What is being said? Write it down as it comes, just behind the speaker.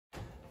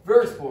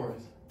Verse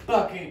force,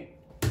 bucket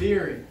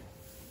theory.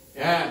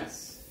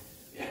 Yes.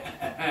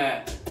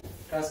 Yeah.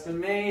 Custom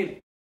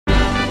made.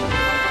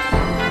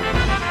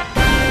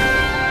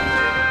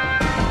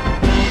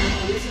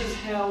 This is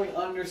how we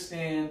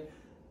understand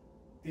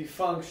the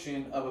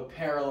function of a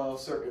parallel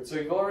circuit. So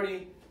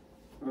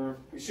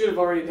we should have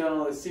already done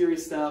all the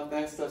series stuff.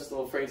 That stuff's a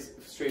little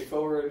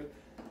straightforward.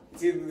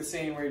 It's either the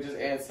same where you just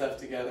add stuff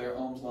together,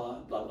 Ohm's law,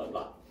 blah, blah,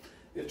 blah.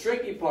 The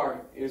tricky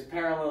part is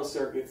parallel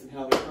circuits and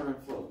how the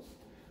current flows.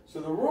 So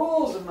the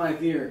rules of my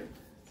theory,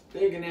 it's a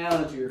big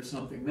analogy or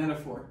something,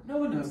 metaphor. No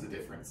one knows the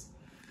difference.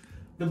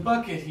 The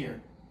bucket here,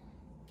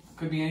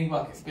 could be any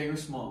bucket, big or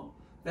small.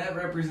 That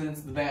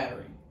represents the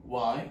battery.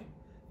 Why?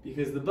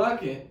 Because the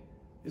bucket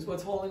is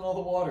what's holding all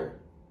the water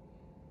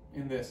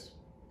in this.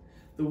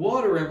 The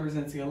water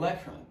represents the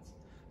electrons.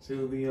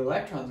 So the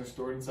electrons are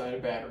stored inside a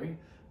battery.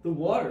 The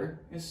water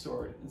is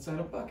stored inside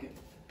a bucket.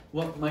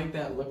 What might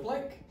that look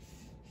like?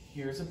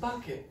 Here's a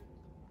bucket.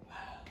 Wow.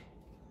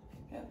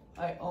 Yeah,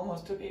 I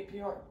almost took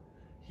APR.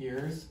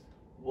 Here's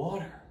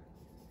water.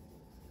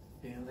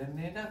 Filling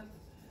it up.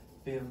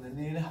 Filling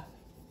it up.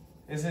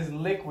 This is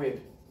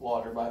liquid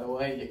water, by the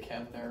way, you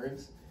chem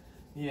nerds.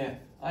 Yeah,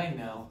 I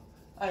know.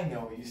 I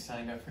know what you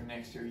signed up for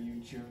next year, you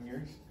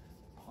juniors.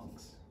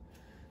 Punks.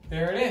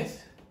 There it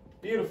is.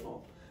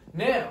 Beautiful.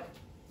 Now,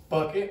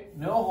 bucket,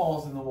 no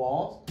holes in the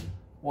walls.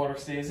 Water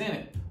stays in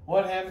it.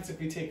 What happens if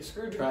we take a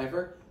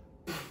screwdriver,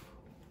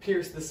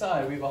 pierce the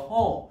side? We have a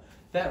hole.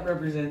 That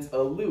represents a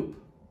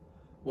loop.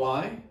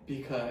 Why?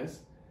 Because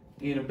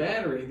in a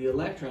battery, the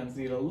electrons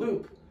need a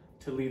loop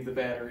to leave the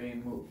battery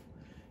and move.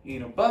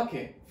 In a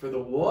bucket, for the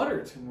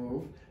water to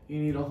move,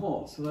 you need a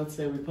hole. So let's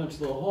say we punch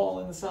a little hole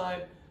in the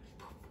side,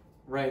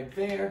 right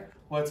there.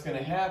 What's going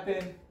to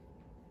happen?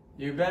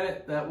 You bet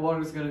it, that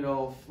water's going to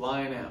go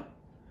flying out.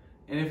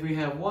 And if we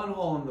have one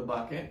hole in the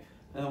bucket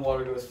and the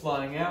water goes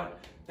flying out,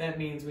 that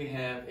means we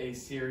have a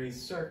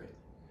series circuit.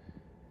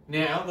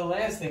 Now, the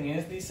last thing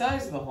is the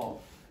size of the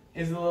hole.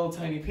 Is it a little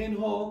tiny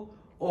pinhole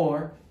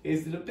or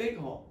is it a big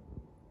hole?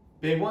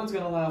 Big one's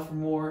going to allow for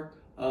more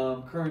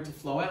current to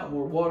flow out,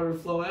 more water to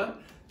flow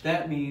out.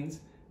 That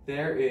means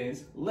there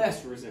is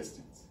less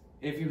resistance.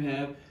 If you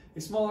have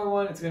a smaller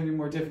one, it's going to be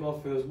more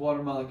difficult for those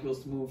water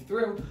molecules to move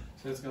through,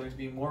 so it's going to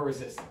be more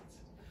resistance.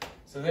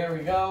 So there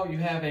we go. You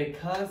have a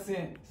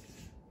constant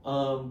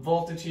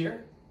voltage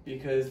here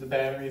because the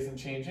battery isn't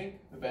changing.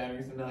 The battery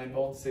is a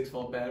 9-volt,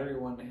 6-volt battery,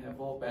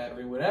 1.5-volt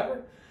battery,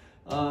 whatever.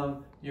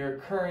 Your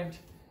current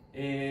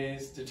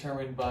is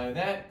determined by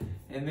that,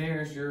 and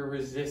there's your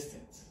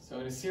resistance. So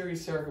in a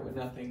series circuit with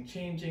nothing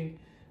changing,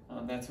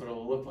 that's what it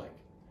will look like.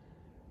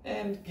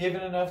 And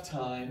given enough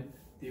time,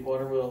 the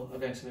water will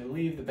eventually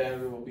leave, the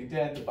battery will be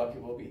dead, the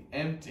bucket will be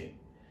empty.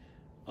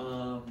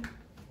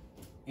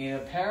 In a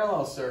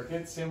parallel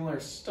circuit, similar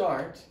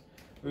start,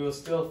 we will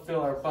still fill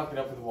our bucket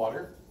up with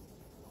water.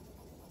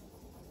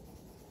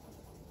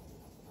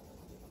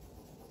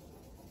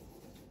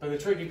 But the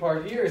tricky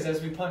part here is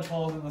as we punch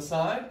holes in the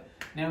side,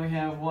 now we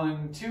have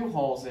 2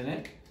 holes in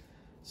it.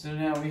 So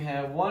now we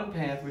have one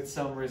path with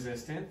some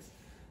resistance,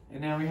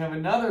 and now we have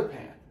another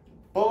path.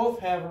 Both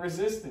have a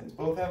resistance,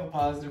 both have a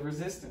positive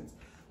resistance.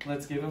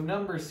 Let's give them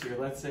numbers here.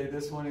 Let's say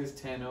this one is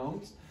 10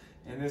 ohms,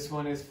 and this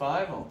one is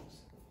 5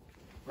 ohms,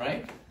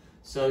 right?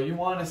 So you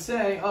want to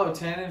say, oh,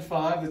 10 and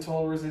 5, the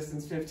total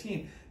resistance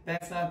 15.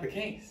 That's not the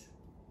case.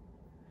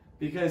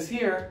 Because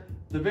here,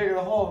 the bigger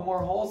the hole, the more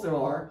holes there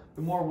are,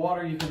 the more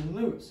water you can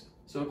lose.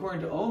 So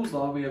according to Ohm's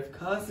law, we have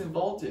constant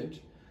voltage,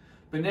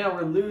 but now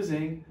we're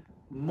losing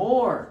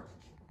more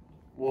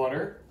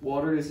water.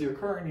 Water is your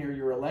current here,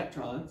 your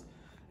electrons,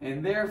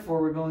 and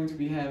therefore we're going to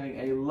be having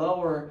a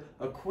lower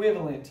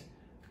equivalent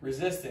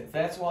resistance.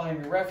 That's why in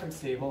your reference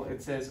table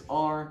it says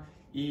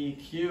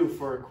REQ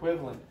for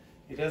equivalent.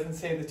 It doesn't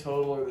say the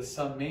total or the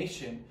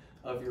summation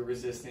of your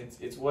resistance.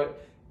 It's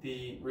what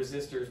the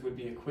resistors would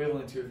be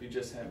equivalent to if you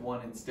just had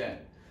one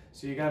instead.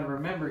 So you got to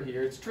remember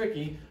here, it's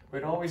tricky,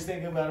 but always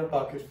think about a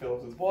bucket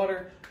filled with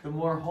water. The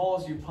more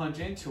holes you punch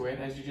into it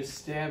as you just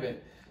stab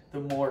it, the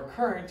more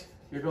current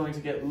you're going to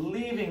get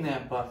leaving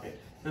that bucket.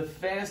 The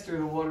faster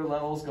the water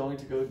level is going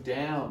to go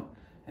down.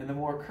 And the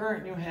more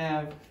current you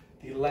have,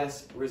 the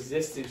less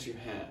resistance you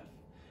have.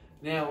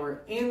 Now we're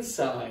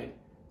inside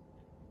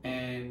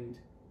and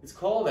it's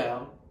cold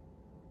out,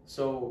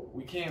 so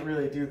we can't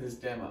really do this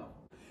demo.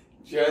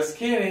 Just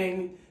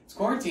kidding. It's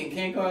quarantine,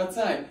 can't go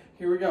outside.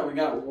 Here we go. We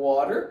got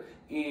water,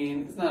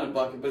 and it's not a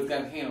bucket, but it's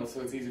got a handle,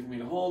 so it's easy for me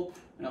to hold.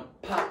 I'm going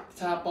to pop the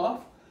top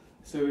off.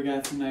 So we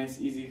got some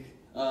nice, easy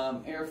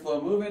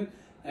airflow moving.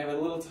 I have a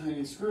little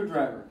tiny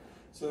screwdriver.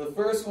 So the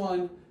first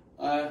one,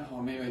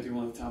 oh, maybe I do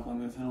want the top on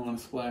this. I don't want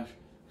to splash.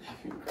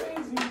 I'm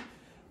crazy.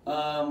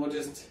 We'll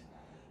just,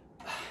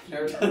 I've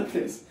never done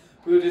this.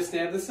 We'll just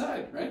stab the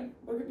side, right?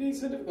 What could be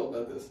so difficult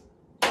about this?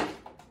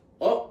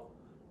 Oh,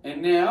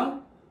 and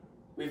now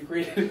we've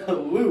created a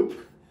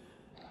loop.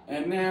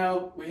 And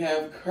now we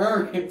have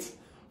current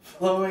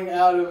flowing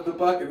out of the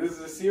bucket. This is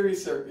a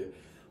series circuit.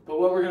 But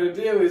what we're going to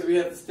do is we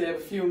have to stab a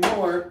few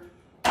more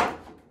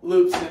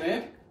loops in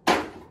it.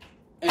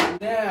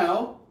 And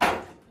now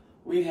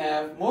we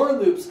have more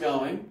loops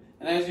going,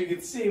 and as you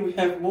can see, we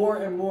have more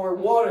and more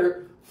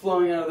water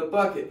flowing out of the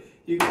bucket.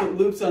 You can put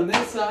loops on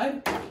this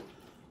side,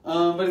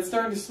 but it's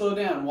starting to slow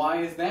down.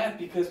 Why is that?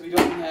 Because we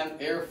don't have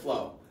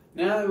airflow.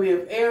 Now that we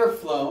have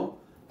airflow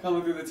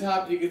coming through the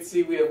top, you can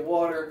see we have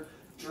water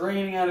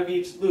draining out of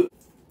each loop.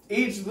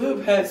 Each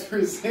loop has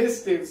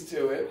resistance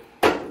to it,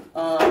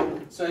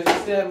 so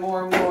as you add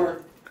more and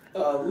more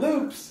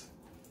loops,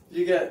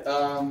 you get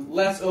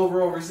less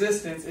overall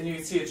resistance, and you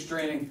can see it's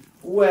draining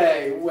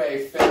way,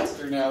 way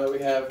faster now that we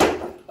have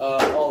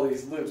all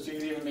these loops. You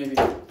can even maybe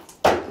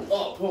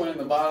put one in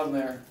the bottom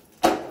there,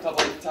 a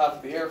couple at the top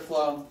of the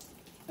airflow.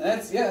 And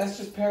that's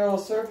just parallel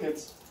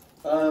circuits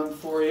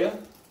for you.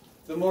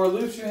 The more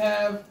loops you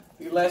have,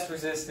 the less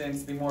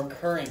resistance, the more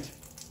current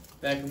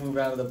that can move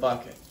out of the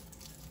bucket.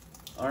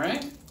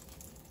 Alright?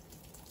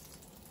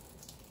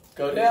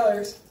 Go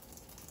Dellers!